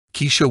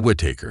Keisha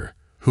Whitaker,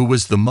 who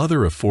was the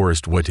mother of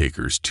Forest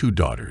Whitaker's two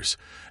daughters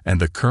and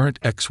the current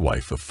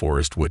ex-wife of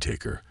Forest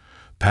Whitaker,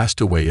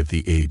 passed away at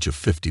the age of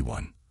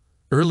 51.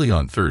 Early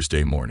on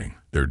Thursday morning,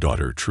 their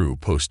daughter True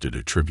posted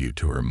a tribute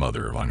to her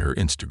mother on her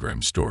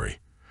Instagram story,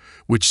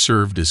 which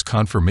served as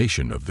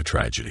confirmation of the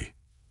tragedy.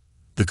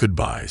 The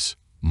goodbyes,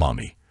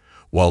 Mommy,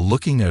 while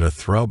looking at a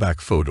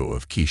throwback photo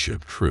of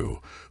Keisha,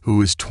 True,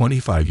 who is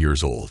 25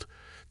 years old,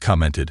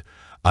 commented,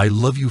 "I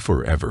love you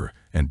forever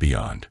and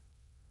beyond."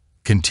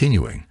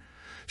 Continuing,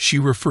 she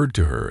referred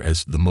to her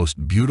as the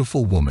most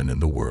beautiful woman in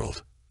the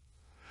world.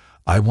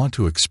 "I want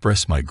to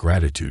express my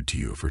gratitude to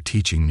you for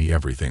teaching me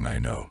everything I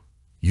know.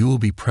 You will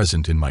be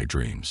present in my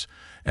dreams,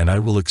 and I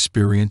will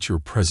experience your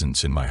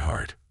presence in my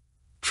heart."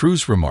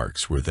 True's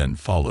remarks were then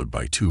followed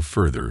by two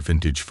further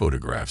vintage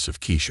photographs of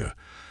Keisha,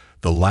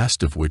 the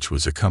last of which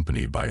was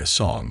accompanied by a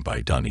song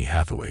by Donny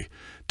Hathaway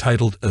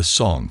titled "A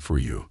Song for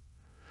You."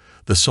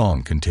 The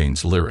song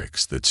contains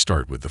lyrics that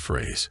start with the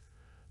phrase,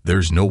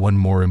 "There's no one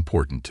more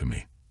important to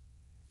me."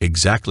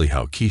 Exactly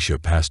how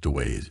Keisha passed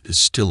away is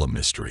still a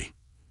mystery.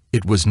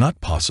 It was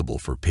not possible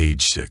for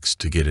Page 6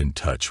 to get in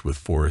touch with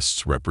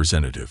Forest's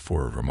representative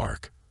for a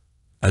remark.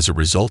 As a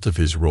result of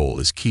his role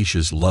as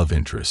Keisha's love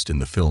interest in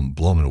the film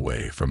Blown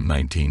Away from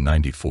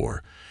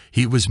 1994,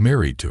 he was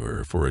married to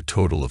her for a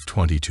total of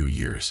 22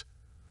 years.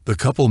 The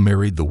couple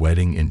married the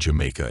wedding in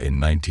Jamaica in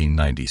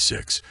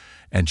 1996,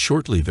 and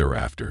shortly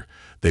thereafter,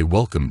 they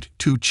welcomed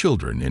two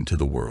children into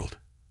the world,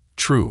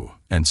 True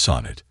and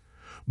Sonnet.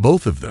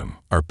 Both of them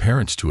are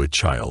parents to a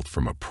child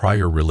from a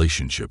prior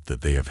relationship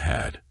that they have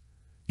had.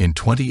 In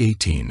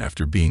 2018,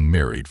 after being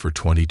married for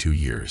 22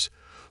 years,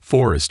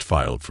 Forest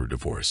filed for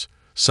divorce,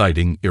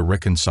 citing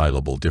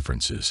irreconcilable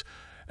differences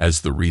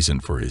as the reason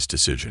for his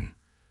decision.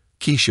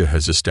 Keisha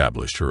has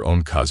established her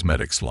own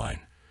cosmetics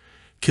line,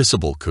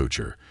 Kissable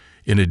Couture,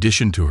 in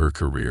addition to her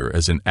career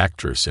as an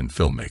actress and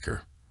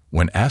filmmaker.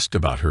 When asked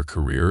about her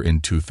career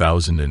in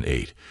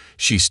 2008,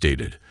 she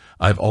stated,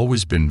 "I've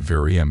always been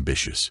very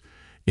ambitious,"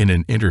 in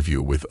an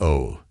interview with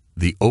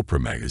the Oprah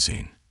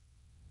magazine.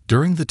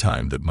 "During the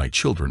time that my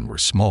children were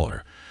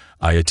smaller,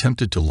 I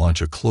attempted to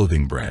launch a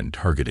clothing brand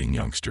targeting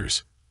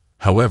youngsters.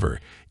 However,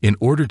 in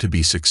order to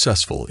be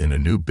successful in a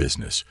new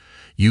business,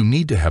 you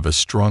need to have a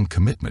strong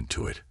commitment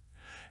to it.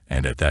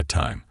 And at that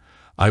time,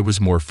 I was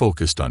more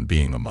focused on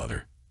being a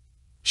mother."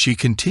 She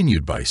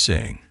continued by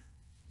saying,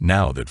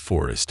 "Now that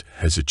Forest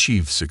has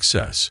achieved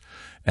success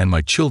and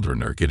my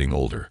children are getting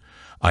older,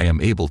 I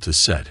am able to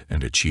set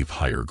and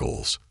achieve higher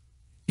goals."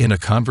 In a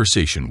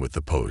conversation with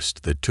the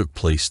Post that took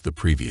place the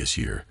previous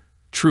year,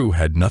 True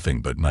had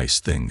nothing but nice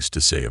things to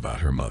say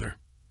about her mother.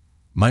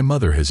 "My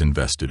mother has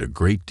invested a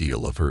great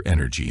deal of her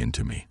energy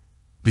into me.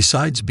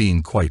 Besides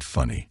being quite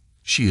funny,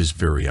 she is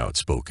very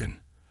outspoken.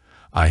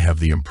 I have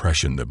the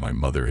impression that my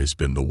mother has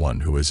been the one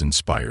who has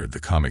inspired the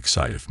comic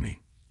side of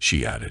me,"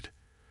 she added.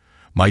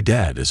 "My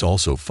dad is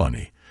also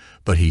funny,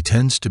 but he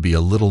tends to be a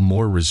little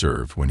more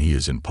reserved when he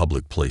is in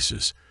public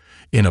places.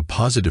 In a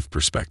positive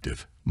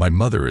perspective, my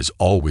mother is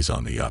always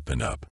on the up and up."